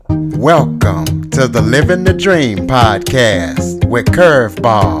Welcome to the Living the Dream podcast with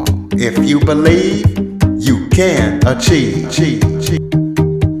Curveball. If you believe, you can achieve.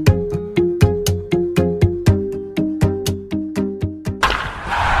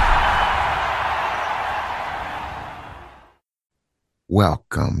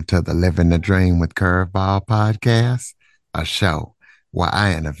 Welcome to the Living the Dream with Curveball podcast, a show where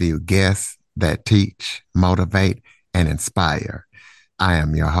I interview guests that teach, motivate, and inspire. I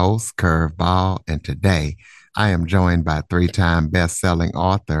am your host, Curveball, and today I am joined by three-time best-selling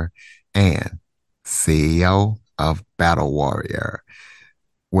author and CEO of Battle Warrior.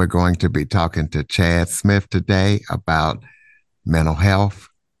 We're going to be talking to Chad Smith today about mental health.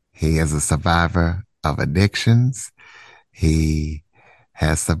 He is a survivor of addictions. He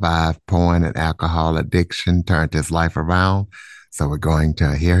has survived porn and alcohol addiction, turned his life around. So we're going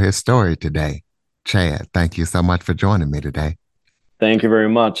to hear his story today. Chad, thank you so much for joining me today. Thank you very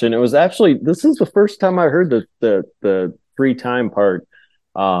much. And it was actually, this is the first time I heard the three-time part.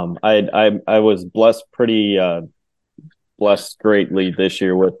 I was blessed greatly this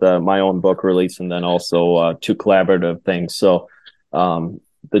year with my own book release, and then also two collaborative things. So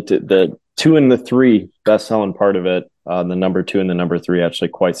the two and the three best-selling part of it, the number two and the number three actually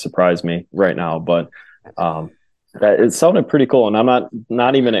quite surprised me right now. But that it sounded pretty cool, and I'm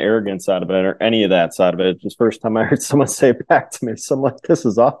not even an arrogant side of it or any of that side of it. It's just first time I heard someone say it back to me. So I'm like, this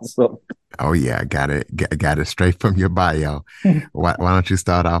is awesome. Oh yeah, I got it straight from your bio. Why don't you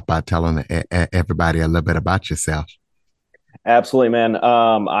start off by telling everybody a little bit about yourself? Absolutely, man.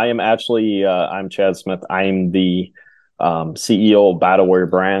 I am actually I'm Chad Smith. I'm the CEO of Battle Warrior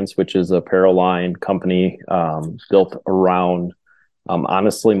Brands, which is a apparel line company built around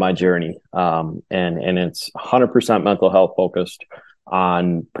honestly my journey, and it's 100% mental health focused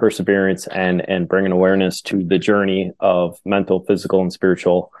on perseverance and bringing awareness to the journey of mental, physical, and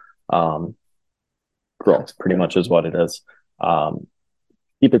spiritual growth. Pretty much is what it is.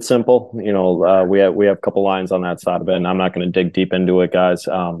 Keep it simple. We have a couple lines on that side of it, and I'm not going to dig deep into it, guys.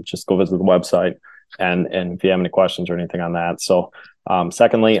 Just go visit the website, and if you have any questions or anything on that. So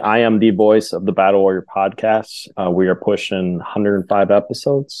secondly, I am the voice of the Battle Warrior podcast. We are pushing 105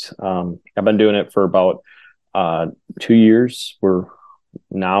 episodes. I've been doing it for about 2 years. We're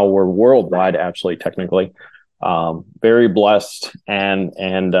worldwide, actually, technically. Very blessed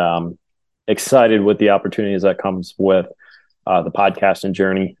and excited with the opportunities that comes with the podcasting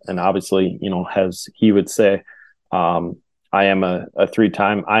journey. And obviously, as he would say, I am a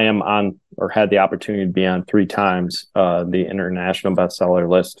three-time. I am on or had the opportunity to be on 3 times the international bestseller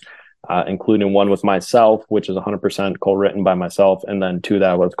list, including one with myself, which is 100% co-written by myself, and then 2 that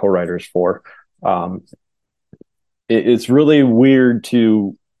I was co-writers for. It's really weird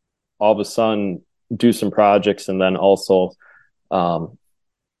to all of a sudden do some projects and then also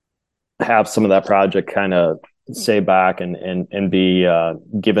have some of that project kind of stay back and be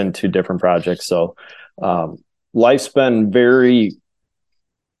given to different projects. So life's been very,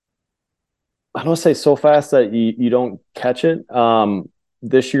 I don't want to say so fast that you don't catch it.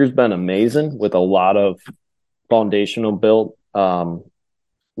 This year's been amazing with a lot of foundational built, a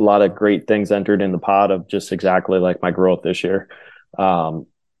lot of great things entered in the pot of just exactly like my growth this year.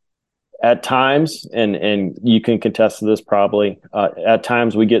 At times, and you can contest to this probably, at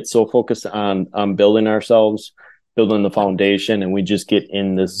times we get so focused on building ourselves, building the foundation, and we just get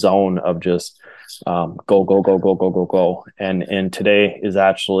in this zone of just go. And today is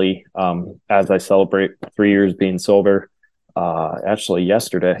actually, as I celebrate 3 years being sober, actually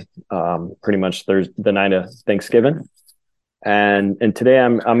yesterday, pretty much the night of Thanksgiving. And today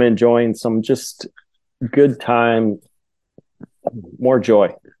I'm enjoying some just good time, more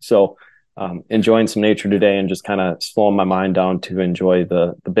joy. So enjoying some nature today and just kind of slowing my mind down to enjoy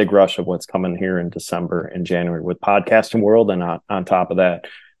the big rush of what's coming here in December and January with podcasting world, and on top of that,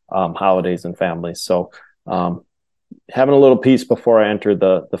 holidays and families. So having a little peace before I enter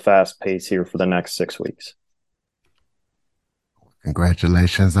the fast pace here for the next 6 weeks.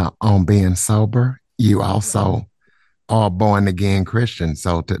 Congratulations on being sober. You also are born again Christian.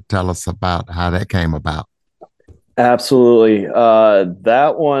 So to tell us about how that came about. Absolutely.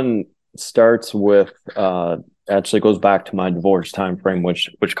 That one starts with actually goes back to my divorce time frame, which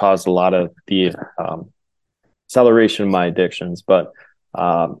caused a lot of the acceleration of my addictions. But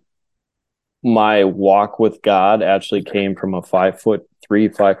my walk with God actually came from a 5'3",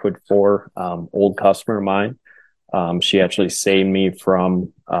 5'4" old customer of mine. She actually saved me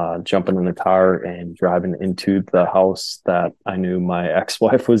from jumping in the car and driving into the house that I knew my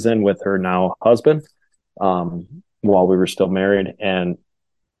ex-wife was in with her now husband while we were still married. And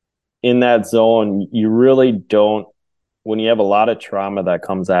in that zone, you really don't when you have a lot of trauma that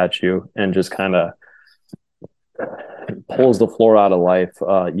comes at you and just kind of pulls the floor out of life,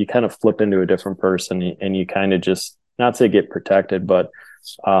 you kind of flip into a different person, and you kind of just, not say get protected, but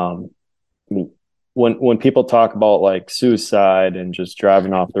um, when people talk about like suicide and just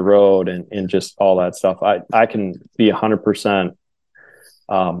driving off the road and just all that stuff, I can be 100%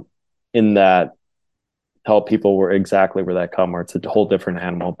 in that, tell people where that come, where it's a whole different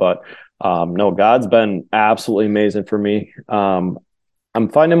animal. But no, God's been absolutely amazing for me. I'm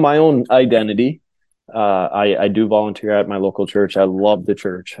finding my own identity. I do volunteer at my local church. I love the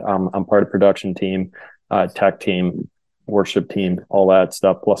church. I'm part of production team, tech team, worship team, all that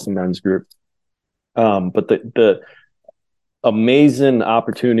stuff, plus the men's group. But the amazing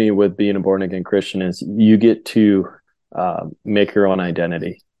opportunity with being a born again Christian is you get to make your own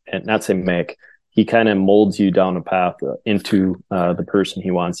identity, and not say make. He kind of molds you down a path into the person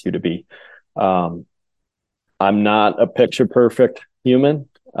he wants you to be. I'm not a picture perfect human.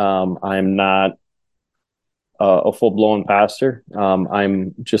 I'm not a full blown pastor.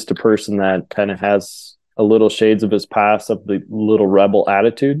 I'm just a person that kind of has a little shades of his past, of the little rebel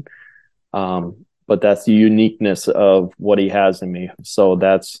attitude. But that's the uniqueness of what he has in me. So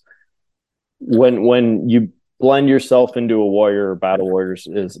that's when you blend yourself into a warrior, or battle warriors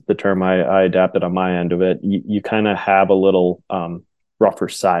is the term I adapted on my end of it. You kind of have a little rougher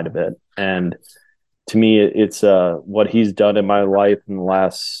side of it. And to me, it's what he's done in my life in the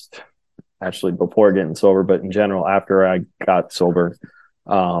last, actually before getting sober, but in general, after I got sober,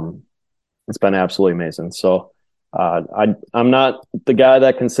 it's been absolutely amazing. So I'm not the guy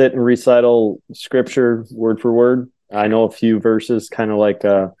that can sit and recital scripture word for word. I know a few verses, kind of like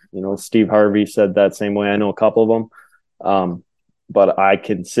Steve Harvey said that same way. I know a couple of them, but I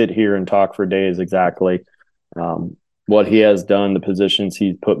can sit here and talk for days exactly what he has done, the positions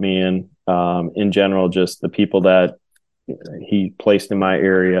he's put me in general, just the people that he placed in my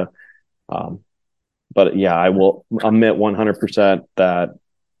area. But yeah, I will admit 100% that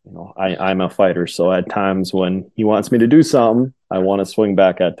I'm a fighter. So at times when he wants me to do something, I want to swing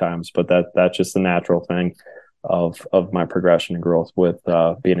back at times. But that's just the natural thing of my progression and growth with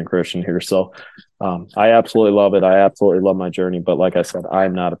being a Christian here. So I absolutely love it. I absolutely love my journey. But like I said,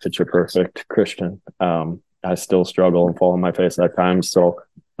 I'm not a picture perfect Christian. I still struggle and fall on my face at times. So,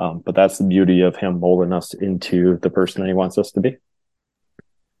 but that's the beauty of him molding us into the person that he wants us to be.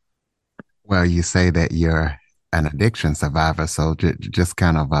 Well, you say that you're an addiction survivor, so just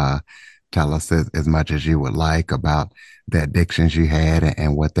kind of tell us as much as you would like about the addictions you had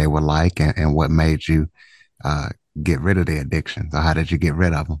and what they were like, and what made you uh, get rid of the addictions, or how did you get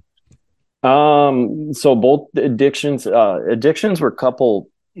rid of them? So both addictions were a couple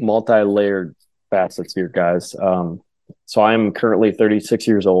multi-layered facets here, guys. So I'm currently 36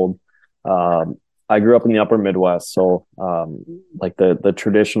 years old. I grew up in the upper Midwest. So, like the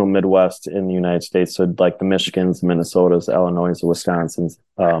traditional Midwest in the United States. So like the Michigans, Minnesotas, Illinois, the Wisconsins,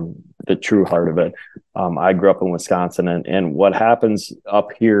 the true heart of it. I grew up in Wisconsin, and what happens up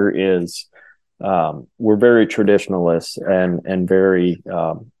here is, we're very traditionalist and very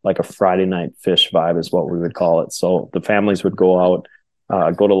like a Friday night fish vibe is what we would call it. So the families would go out,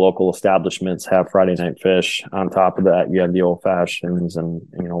 go to local establishments, have Friday night fish. On top of that, you have the old fashions and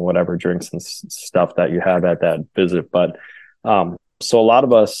whatever drinks and stuff that you have at that visit. But so a lot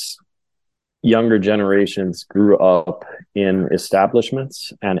of us younger generations grew up in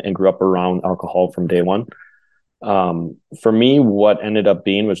establishments and grew up around alcohol from day one. For me, what ended up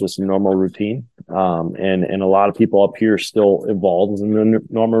being was just a normal routine. And a lot of people up here still evolves in the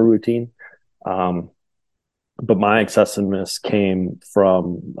normal routine. But my excessiveness came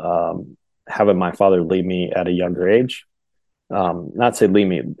from having my father leave me at a younger age. Not say leave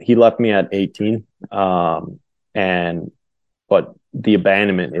me, he left me at 18. But the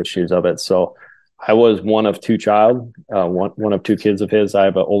abandonment issues of it. So I was one of two one of two kids of his. I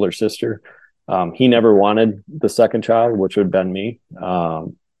have an older sister. He never wanted the second child, which would have been me.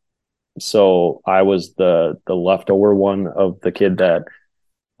 So I was the leftover one of the kid that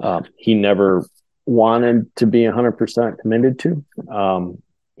he never wanted to be 100% committed to.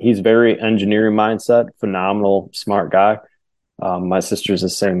 He's very engineering mindset, phenomenal, smart guy. My sister's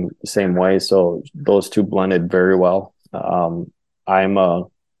the same way. So those two blended very well. I'm a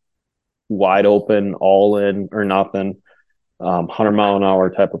wide open, all in or nothing,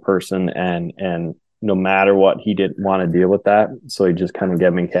 100-mile-an-hour type of person, and no matter what, he didn't want to deal with that. So he just kind of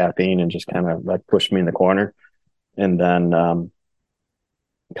gave me caffeine and just kind of like pushed me in the corner, and then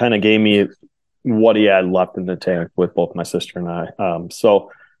kind of gave me what he had left in the tank with both my sister and I.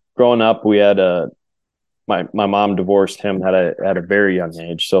 So growing up, we had my mom divorced him at a very young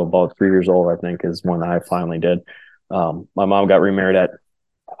age. So about 3 years old, I think, is when I finally did. My mom got remarried at,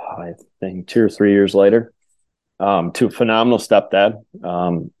 I think, 2 or 3 years later, to a phenomenal stepdad.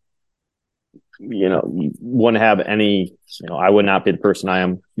 You wouldn't have any, I would not be the person I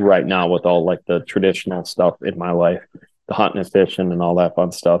am right now with all like the traditional stuff in my life, the hunting and fishing and all that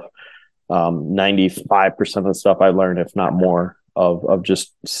fun stuff. 95% of the stuff I learned, if not more, of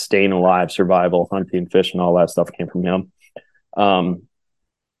just staying alive, survival, hunting, fishing, all that stuff came from him.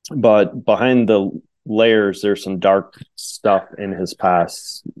 But behind the layers, there's some dark stuff in his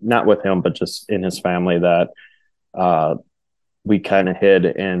past, not with him, but just in his family that we kind of hid.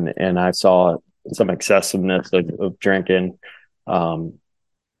 And I saw some excessiveness of drinking,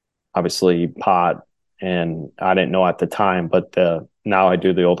 obviously pot. And I didn't know at the time, but now I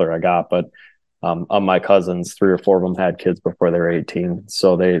do the older I got. But of my cousins, 3 or 4 of them had kids before they were 18.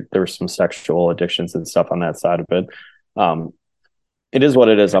 So there were some sexual addictions and stuff on that side of it. It is what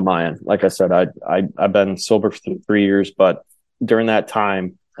it is on my end. Like I said, I've been sober for 3 years, but during that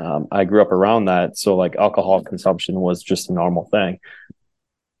time, I grew up around that. So like alcohol consumption was just a normal thing.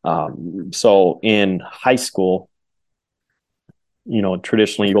 So in high school,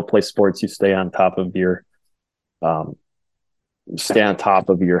 traditionally you go play sports, you stay on top of your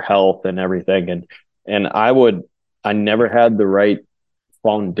health and everything. And I never had the right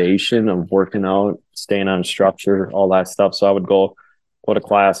foundation of working out, staying on structure, all that stuff. So I would go to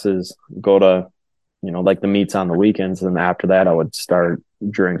classes, go to, like the meets on the weekends. And after that, I would start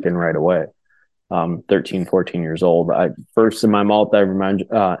drinking right away. 13, 14 years old. First in my mouth, I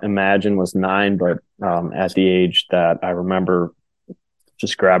imagine was 9, but at the age that I remember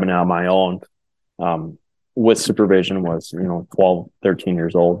just grabbing out my own with supervision was, 12, 13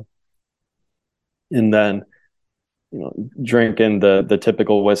 years old. And then, drinking the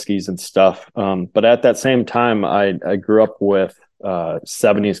typical whiskeys and stuff. But at that same time, I grew up with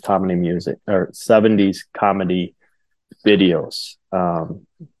 70s comedy music or 70s comedy videos.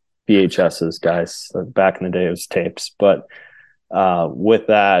 VHSs, guys. Back in the day, it was tapes. But with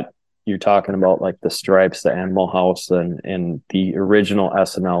that, you're talking about like the Stripes, the Animal House, and the original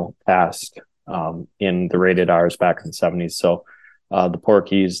SNL cast in the rated R's back in the 70s. So the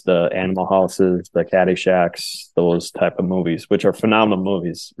Porkies, the Animal Houses, the Caddyshack, those type of movies, which are phenomenal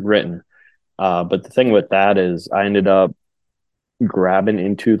movies written. But the thing with that is I ended up grabbing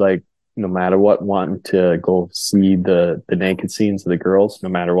into, like, no matter what, wanting to go see the naked scenes of the girls, no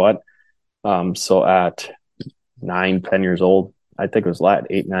matter what. So at 9, 10 years old, I think it was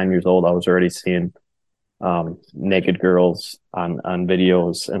 8, 9 years old, I was already seeing naked girls on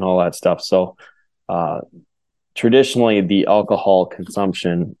videos and all that stuff. So traditionally the alcohol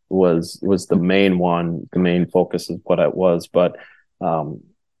consumption was the main focus of what it was. But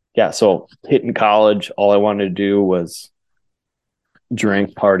so hitting college, all I wanted to do was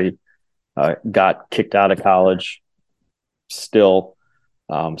drink, party. Got kicked out of college. Still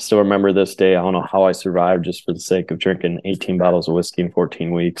remember this day. I don't know how I survived just for the sake of drinking 18 bottles of whiskey in 14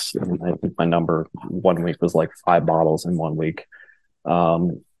 weeks. And I think my number one week was like 5 bottles in 1 week.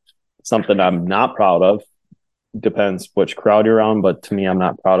 Something I'm not proud of. Depends which crowd you're on, but to me, I'm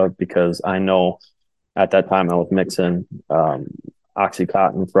not proud of, because I know at that time I was mixing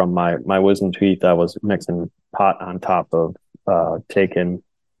Oxycontin from my wisdom teeth. I was mixing pot on top of taking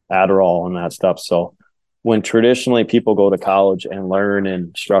Adderall and that stuff. So when traditionally people go to college and learn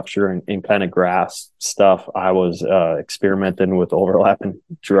and structure and kind of grasp stuff, I was experimenting with overlapping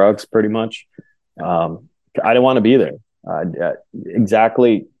drugs pretty much. I didn't want to be there.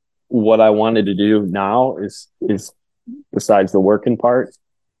 Exactly what I wanted to do now is besides the working part,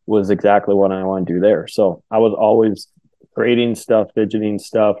 was exactly what I want to do there. So I was always creating stuff, fidgeting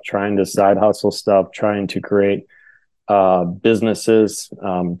stuff, trying to side hustle stuff, trying to create businesses,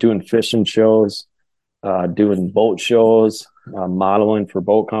 doing fishing shows, doing boat shows, modeling for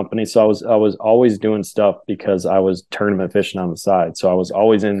boat companies. So I was always doing stuff because I was tournament fishing on the side. So I was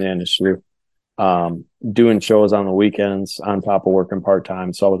always in the industry, doing shows on the weekends on top of working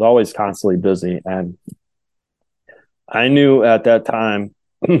part-time. So I was always constantly busy. And I knew at that time,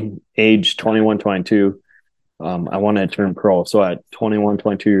 age 21, 22, I wanted to turn pro. So at 21,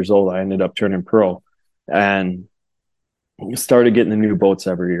 22 years old, I ended up turning pro and started getting the new boats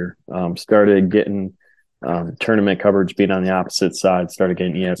every year. Started getting tournament coverage, being on the opposite side, started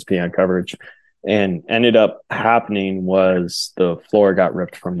getting ESPN coverage. And ended up happening was the floor got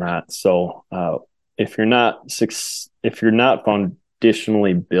ripped from that. So if you're not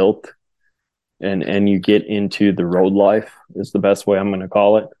foundationally built and you get into the road life, is the best way I'm going to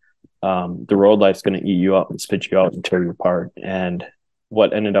call it. The road life's going to eat you up and spit you out and tear you apart. And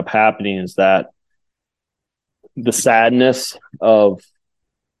what ended up happening is that the sadness of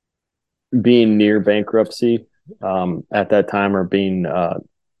being near bankruptcy at that time, or being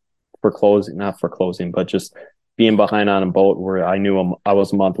foreclosing, not foreclosing, but just being behind on a boat where I knew I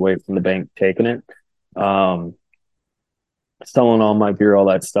was a month away from the bank taking it, um, selling all my gear, all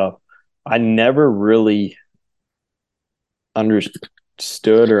that stuff. I never really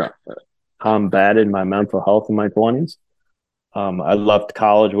understood or combated my mental health in my 20s. I left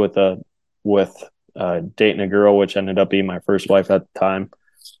college with dating a girl, which ended up being my first wife at the time,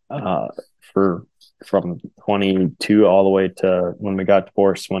 uh, for from 22 all the way to when we got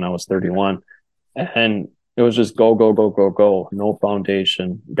divorced when I was 31. And it was just go, go, go, go, go. No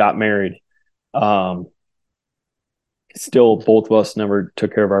foundation. Got married. Um, Still, both of us never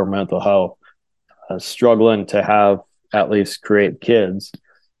took care of our mental health. Struggling to have at least create kids.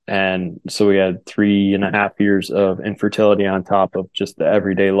 And so we had 3.5 years of infertility on top of just the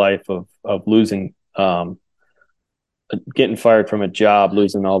everyday life of losing, getting fired from a job,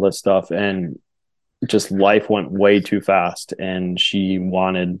 losing all this stuff, and just life went way too fast. And she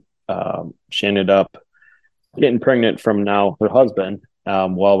ended up getting pregnant from now her husband,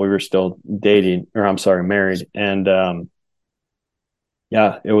 while we were still dating, or I'm sorry, married. And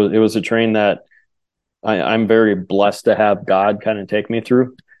yeah, it was a train that I'm very blessed to have God kind of take me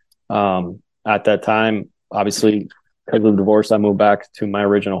through. At that time, obviously, because of the divorce, I moved back to my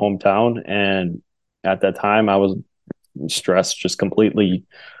original hometown, and at that time, I was stressed, just completely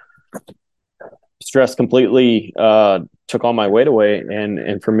stress completely took all my weight away.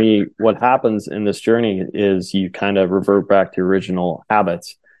 And for me, what happens in this journey is you kind of revert back to your original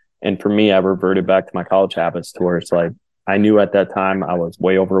habits. And for me, I reverted back to my college habits, to where it's like I knew at that time I was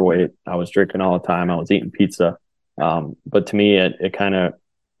way overweight. I was drinking all the time. I was eating pizza. But to me, it kind of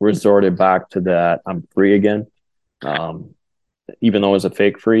resorted back to that I'm free again, um, even though it was a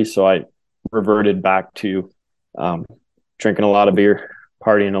fake free. So I reverted back to um, drinking a lot of beer,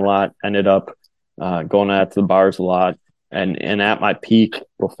 partying a lot, ended up going out to the bars a lot. And at my peak,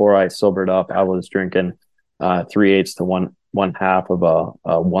 before I sobered up, I was drinking 3/8 to one half of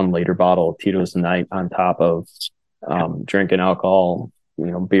a 1 liter bottle of Tito's a night, on top of drinking alcohol,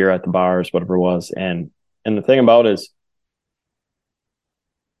 beer at the bars, whatever it was. And the thing about it is,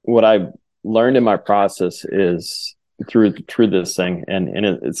 what I learned in my process is through this thing, and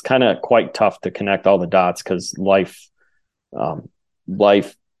it's kind of quite tough to connect all the dots, because um,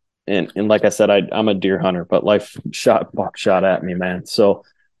 life and like I said, I'm a deer hunter, but life shot at me, man. So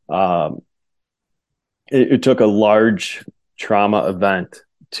um, it took a large trauma event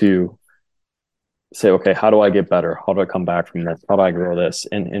to say, okay, how do I get better? How do I come back from this? How do I grow this?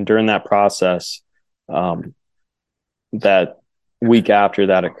 And during that process, that week after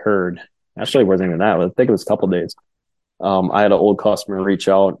that occurred, actually, it wasn't even that. I think it was a couple of days. I had an old customer reach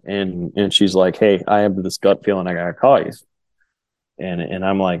out, and she's like, "Hey, I have this gut feeling I gotta call you." And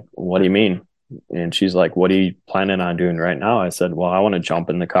I'm like, "What do you mean?" And she's like, "What are you planning on doing right now?" I said, "Well, I want to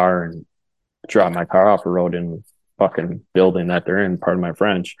jump in the car and drive my car off the road in the fucking building that they're in, pardon my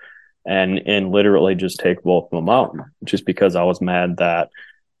French, and literally just take both of them out, just because I was mad that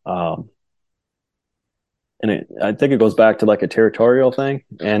um I think it goes back to like a territorial thing,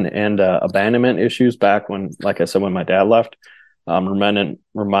 and abandonment issues back when, like I said, when my dad left.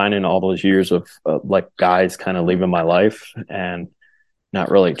 Reminding all those years of like guys kind of leaving my life, and not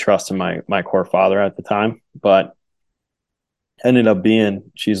really trusting my core father at the time. But ended up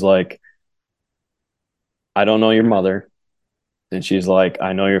being, she's like, "I don't know your mother," and she's like,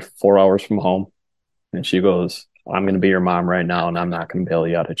 "I know you're 4 hours from home," and she goes, "I'm going to be your mom right now, and I'm not going to bail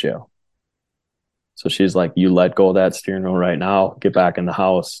you out of jail." So she's like, "You let go of that steering wheel right now, get back in the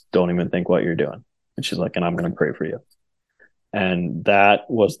house, don't even think what you're doing." And she's like, "And I'm going to pray for you." And that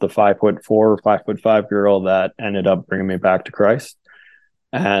was the 5'4" or 5'5" girl that ended up bringing me back to Christ.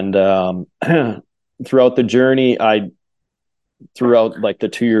 And throughout the journey, throughout like the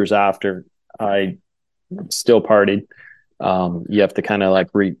 2 years after, I still partied. You have to kind of like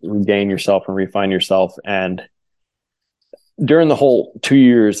regain yourself and refine yourself. And during the whole 2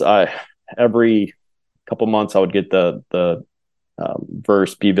 years, every couple months I would get the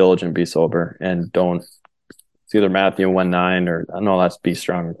verse, "Be vigilant, be sober," and don't. It's either Matthew 1:9, or I know that's "Be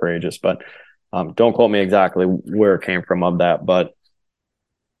strong and courageous," but don't quote me exactly where it came from of that. But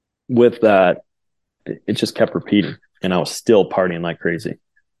with that, it just kept repeating, and I was still partying like crazy.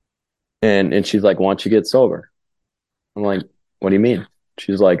 And she's like, "Why don't you get sober?" I'm like, "What do you mean?"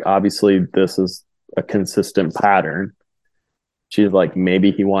 She's like, "Obviously, this is a consistent pattern." She's like,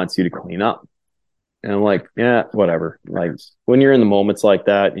 "Maybe he wants you to clean up." And I'm like, "Yeah, whatever." Like, when you're in the moments like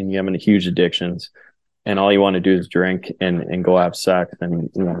that and you're having huge addictions, and all you want to do is drink and go have sex, and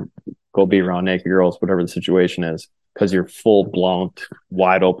go be around naked girls, whatever the situation is, because you're full blown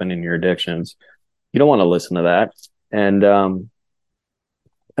wide open in your addictions. you don't want to listen to that. And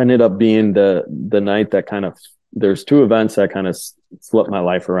ended up being the night that kind of, there's two events that kind of flipped my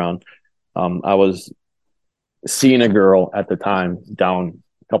life around. I was seeing a girl at the time down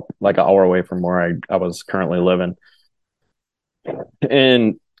like an hour away from where I was currently living.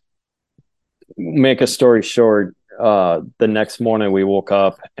 And make a story short, the next morning we woke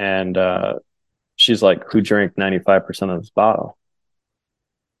up and she's like, "Who drank 95% of this bottle?"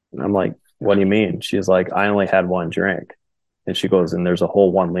 And I'm like, "What do you mean?" She's like, "I only had one drink." And she goes, "And there's a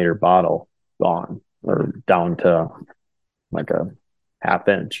whole 1 liter bottle gone or down to like a half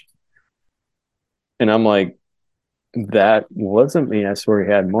inch." And I'm like, "That wasn't me. I swear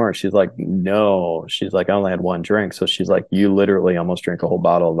he had more." She's like, "No." She's like, "I only had one drink." So she's like, "You literally almost drank a whole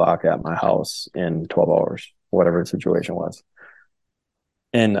bottle of vodka at my house in 12 hours, whatever the situation was."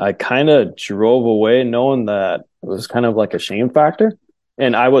 And I kind of drove away knowing that it was kind of like a shame factor.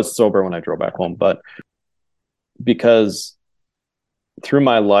 And I was sober when I drove back home, but because through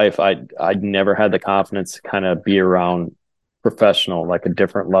my life, I'd never had the confidence to kind of be around professional, like a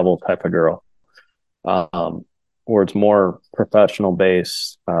different level type of girl, where it's more professional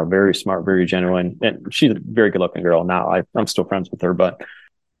based, very smart, very genuine, and she's a very good looking girl now. I'm still friends with her, but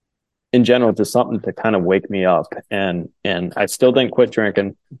in general, just something to kind of wake me up. And I still didn't quit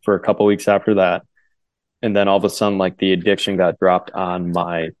drinking for a couple of weeks after that. And then all of a sudden, like the addiction got dropped on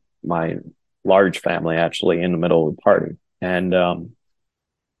my large family actually in the middle of the party. And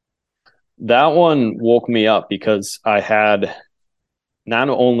that one woke me up because I had not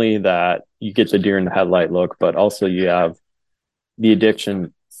only that you get the deer in the headlight look, but also you have the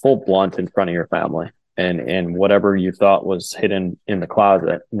addiction full blunt in front of your family. And whatever you thought was hidden in the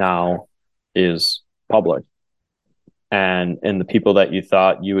closet now is public. And the people that you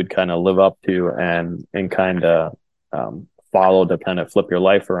thought you would kind of live up to and kind of follow to kind of flip your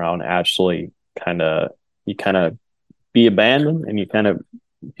life around actually kind of you kind of be abandoned and you kind of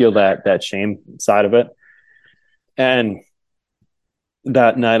feel that shame side of it. And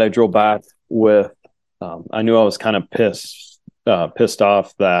that night I drove back with I knew I was kind of pissed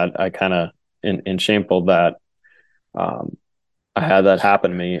off that I kind of in shameful that um, I had that happen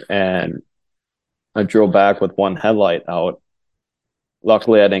to me. And I drove back with one headlight out.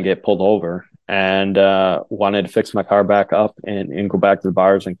 Luckily I didn't get pulled over, and wanted to fix my car back up and go back to the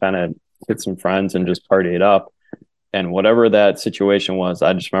bars and kind of hit some friends and just party it up. And whatever that situation was,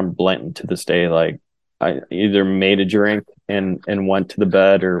 I just remember blatant to this day, like I either made a drink and went to the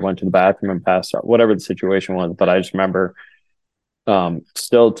bed or went to the bathroom and passed out, whatever the situation was. But I just remember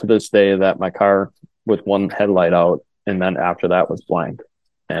still to this day that my car with one headlight out, and then after that was blank.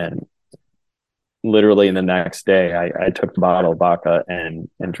 And literally the next day, I took the bottle of vodka and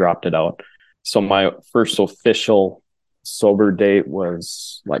dropped it out. So my first official sober date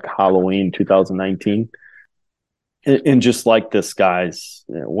was like Halloween 2019. And just like this, guys,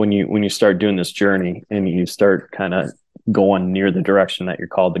 when you start doing this journey and you start kind of going near the direction that you're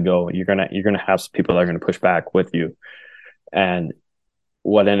called to go, you're gonna have some people that are gonna push back with you. And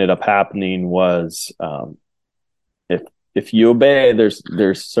what ended up happening was, if if you obey,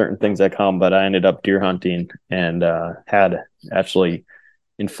 there's certain things that come. But I ended up deer hunting and had actually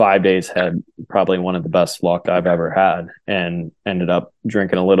in 5 days had probably one of the best luck I've ever had, and ended up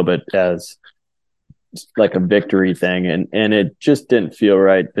drinking a little bit as like a victory thing, and it just didn't feel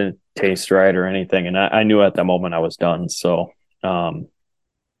right, didn't taste right or anything. And I knew at that moment I was done. Um,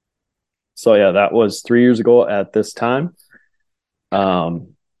 so yeah, that was 3 years ago at this time.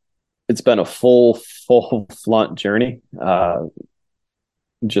 Um, it's been a full flunt journey.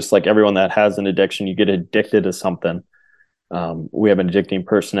 Just like everyone that has an addiction, you get addicted to something. We have an addicting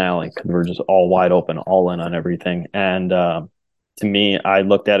personality because we're just all wide open, all in on everything. And to me, I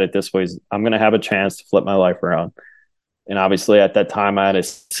looked at it this way: I'm going to have a chance to flip my life around. And obviously, at that time, I had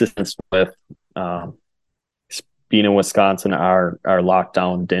assistance with um, being in Wisconsin. Our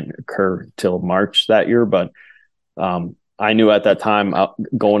lockdown didn't occur till March that year, but I knew at that time,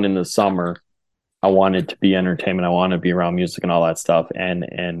 going into the summer, I wanted to be entertainment. I wanted to be around music and all that stuff.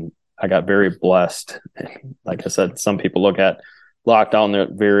 And I got very blessed. Like I said, some people look at lockdown, they're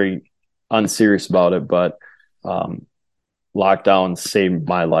very unserious about it, but lockdown saved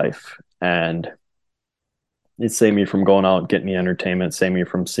my life. And it saved me from going out and getting the entertainment, saved me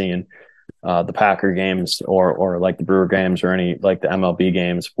from seeing the Packer games or like the Brewer games or any like the MLB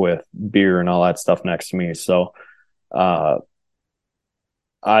games with beer and all that stuff next to me. So uh,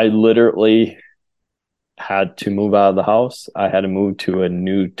 I literally had to move out of the house. I had to move to a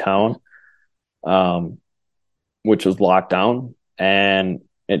new town, um, which was locked down. And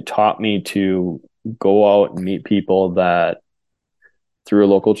it taught me to go out and meet people that through a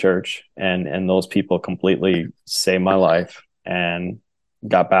local church, and those people completely saved my life and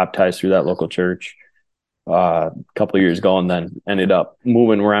got baptized through that local church a couple of years ago, and then ended up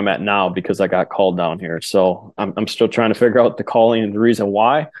moving where I'm at now because I got called down here. So I'm still trying to figure out the calling and the reason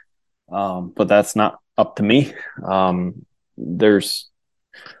why, but that's not up to me. There's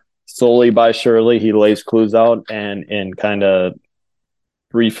slowly by surely he lays clues out and kind of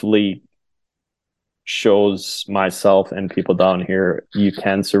briefly shows myself and people down here you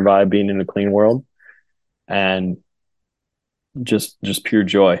can survive being in a clean world, and just pure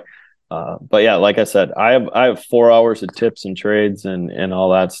joy. But yeah, like I said, I have 4 hours of tips and trades and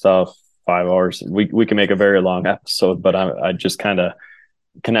all that stuff. 5 hours. We can make a very long episode, but I just kind of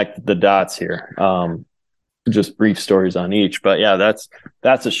connected the dots here. Just brief stories on each. But yeah,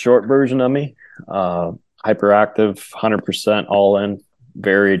 that's a short version of me. Hyperactive, 100% all in,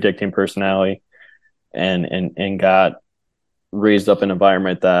 very addicting personality, and got raised up in an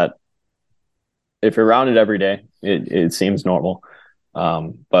environment that if you're around it every day, it seems normal.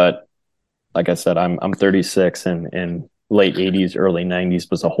 But like I said, I'm 36, and late 80s, early 90s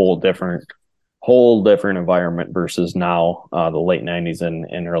was a whole different environment versus now, the late 90s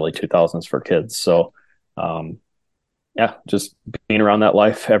and early 2000s for kids. So yeah, just being around that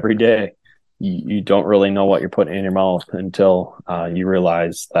life every day, you don't really know what you're putting in your mouth until you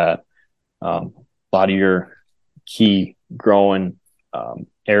realize that a lot of your key growing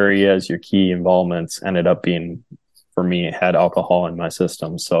areas, your key involvements ended up being, for me, had alcohol in my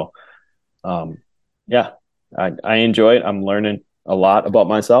system. So yeah, I enjoy it. I'm learning a lot about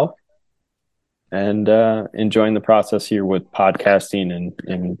myself, and enjoying the process here with podcasting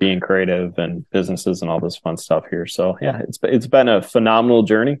and being creative and businesses and all this fun stuff here. So yeah, it's been a phenomenal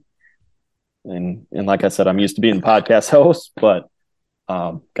journey. And like I said, I'm used to being a podcast host, but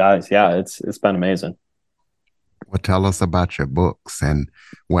guys, yeah, it's been amazing. Well, tell us about your books and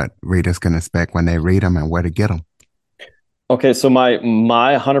what readers can expect when they read them and where to get them. Okay, so my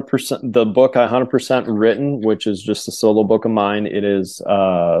 100%, the book I 100% written, which is just a solo book of mine, it is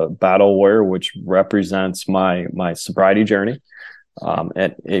Battle Warrior, which represents my sobriety journey.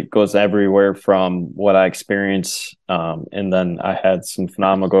 It goes everywhere from what I experienced, and then I had some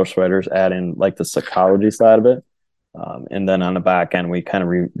phenomenal ghostwriters add in like the psychology side of it. And then on the back end, we kind of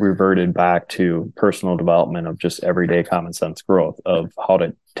reverted back to personal development of just everyday common sense growth of how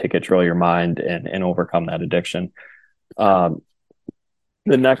to take control of your mind and overcome that addiction. The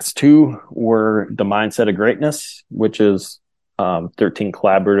next two were The Mindset of Greatness, which is 13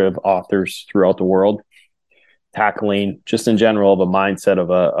 collaborative authors throughout the world tackling just in general of a mindset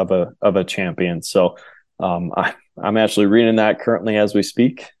of a champion. So I'm actually reading that currently as we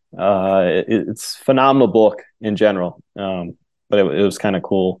speak. It's a phenomenal book in general, but it was kind of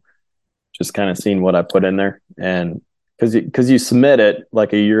cool just kind of seeing what I put in there. And because you submit it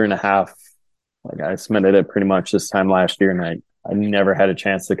like a year and a half, like I submitted it pretty much this time last year, and I never had a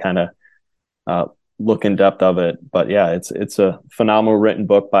chance to kind of look in depth of it. But yeah, it's a phenomenal written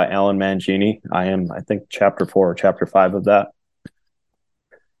book by Alan Mangini. I think chapter 4 or chapter 5 of that.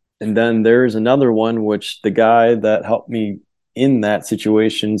 And then there's another one, which the guy that helped me in that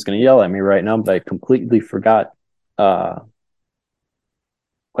situation is going to yell at me right now, but I completely forgot what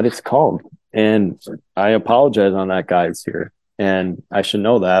it's called. And I apologize on that, guys, here. And I should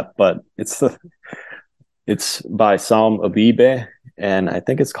know that, but it's by Sam Abibe, and I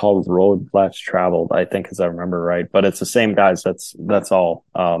think it's called Road Less Traveled, I think, as I remember right. But it's the same guys. That's all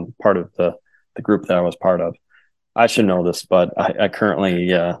part of the group that I was part of. I should know this, but I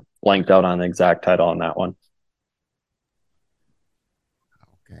currently blanked out on the exact title on that one.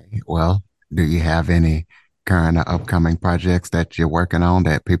 Okay. Well, do you have any current or upcoming projects that you're working on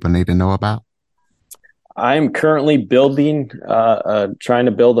that people need to know about? I'm currently building, trying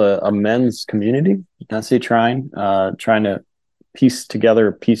to build a men's community. I say trying to piece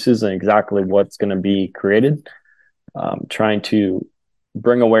together pieces and exactly what's going to be created. Trying to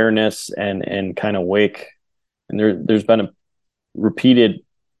bring awareness and kind of wake. And there's been a repeated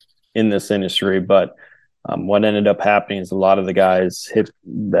in this industry, but what ended up happening is a lot of the guys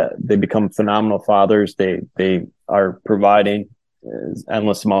that they become phenomenal fathers. They are providing as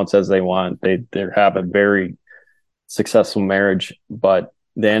endless amounts as they want. They have a very successful marriage, but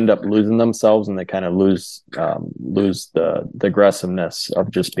they end up losing themselves, and they kind of lose the aggressiveness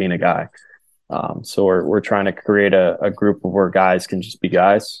of just being a guy. So we're trying to create a group of where guys can just be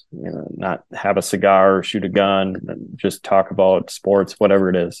guys, not have a cigar or shoot a gun, and just talk about sports, whatever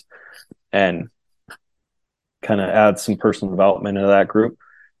it is, and kind of add some personal development into that group.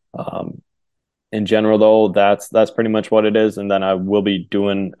 In general, though, that's pretty much what it is. And then I will be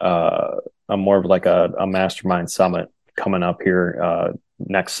doing a more of like a mastermind summit coming up here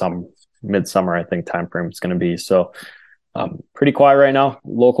next midsummer, I think timeframe is going to be. So pretty quiet right now.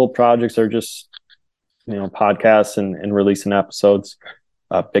 Local projects are just, podcasts and releasing episodes.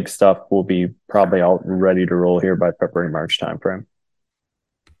 Big stuff will be probably out ready to roll here by February, March timeframe.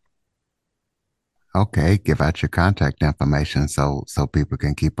 Okay, give out your contact information so people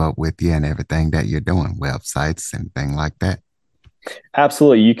can keep up with you and everything that you're doing, websites and things like that.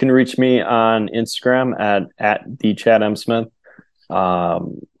 Absolutely. You can reach me on Instagram at the Chad M. Smith,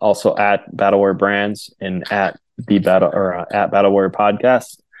 also at Battle Warrior Brands and at Battle Warrior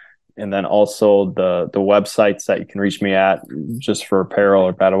Podcast. And then also the websites that you can reach me at just for apparel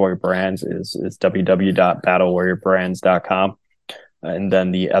or Battle Warrior Brands is www.battlewarriorbrands.com. And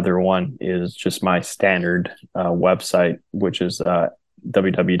then the other one is just my standard website, which is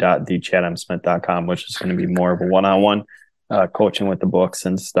www.thechadmsmith.com, which is going to be more of a one-on-one coaching with the books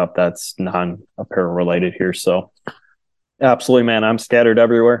and stuff that's non-apparel related here. So absolutely, man, I'm scattered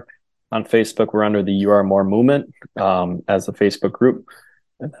everywhere. On Facebook, we're under the You Are More movement as a Facebook group.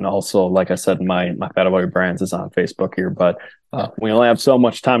 And then also, like I said, my Battle Warrior Brands is on Facebook here, but we only have so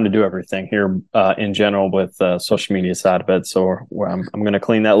much time to do everything here in general with social media side of it. So I'm going to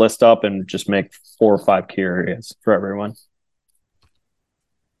clean that list up and just make 4 or 5 key areas for everyone.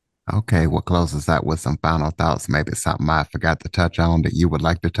 Okay, we'll close us out with some final thoughts. Maybe something I forgot to touch on that you would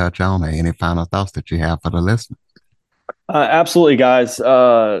like to touch on, or any final thoughts that you have for the listener. Absolutely, guys.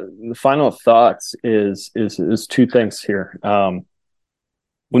 The final thoughts is 2 things here.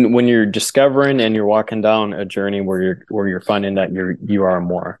 When you're discovering and you're walking down a journey where you're finding that you are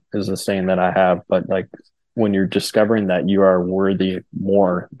more, is a saying that I have, but like when you're discovering that you are worthy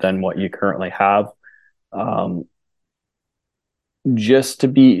more than what you currently have,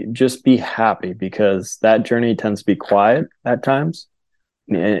 just be happy, because that journey tends to be quiet at times,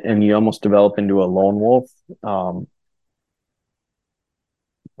 and you almost develop into a lone wolf.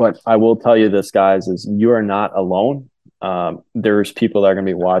 But I will tell you this, guys, is you are not alone. There's people that are going to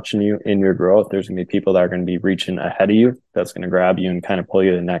be watching you in your growth. There's going to be people that are going to be reaching ahead of you. That's going to grab you and kind of pull you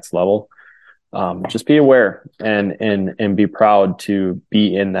to the next level. Just be aware and be proud to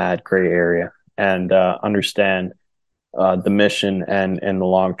be in that gray area and understand the mission and the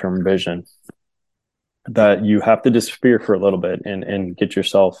long-term vision, that you have to disappear for a little bit and get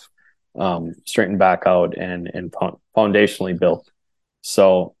yourself straightened back out and foundationally built.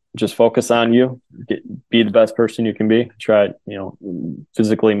 So just focus on you, be the best person you can be, try it,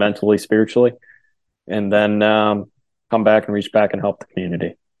 physically, mentally, spiritually, and then come back and reach back and help the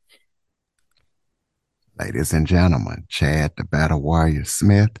community. Ladies and gentlemen, Chad the Battle Warrior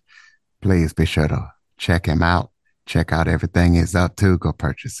Smith, please be sure to check him out. Check out everything he's up to. Go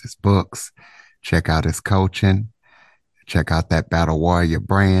purchase his books. Check out his coaching. Check out that Battle Warrior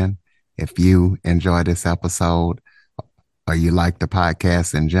brand. If you enjoy this episode, or you like the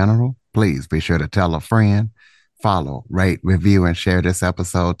podcast in general, please be sure to tell a friend, follow, rate, review, and share this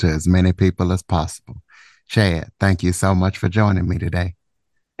episode to as many people as possible. Chad, thank you so much for joining me today.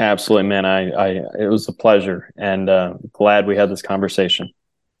 Absolutely, man. It was a pleasure, and glad we had this conversation.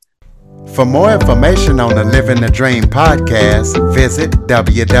 For more information on the Living the Dream podcast, visit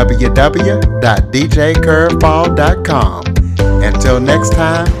www.djcurveball.com. Until next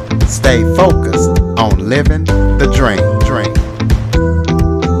time, stay focused on living the dream.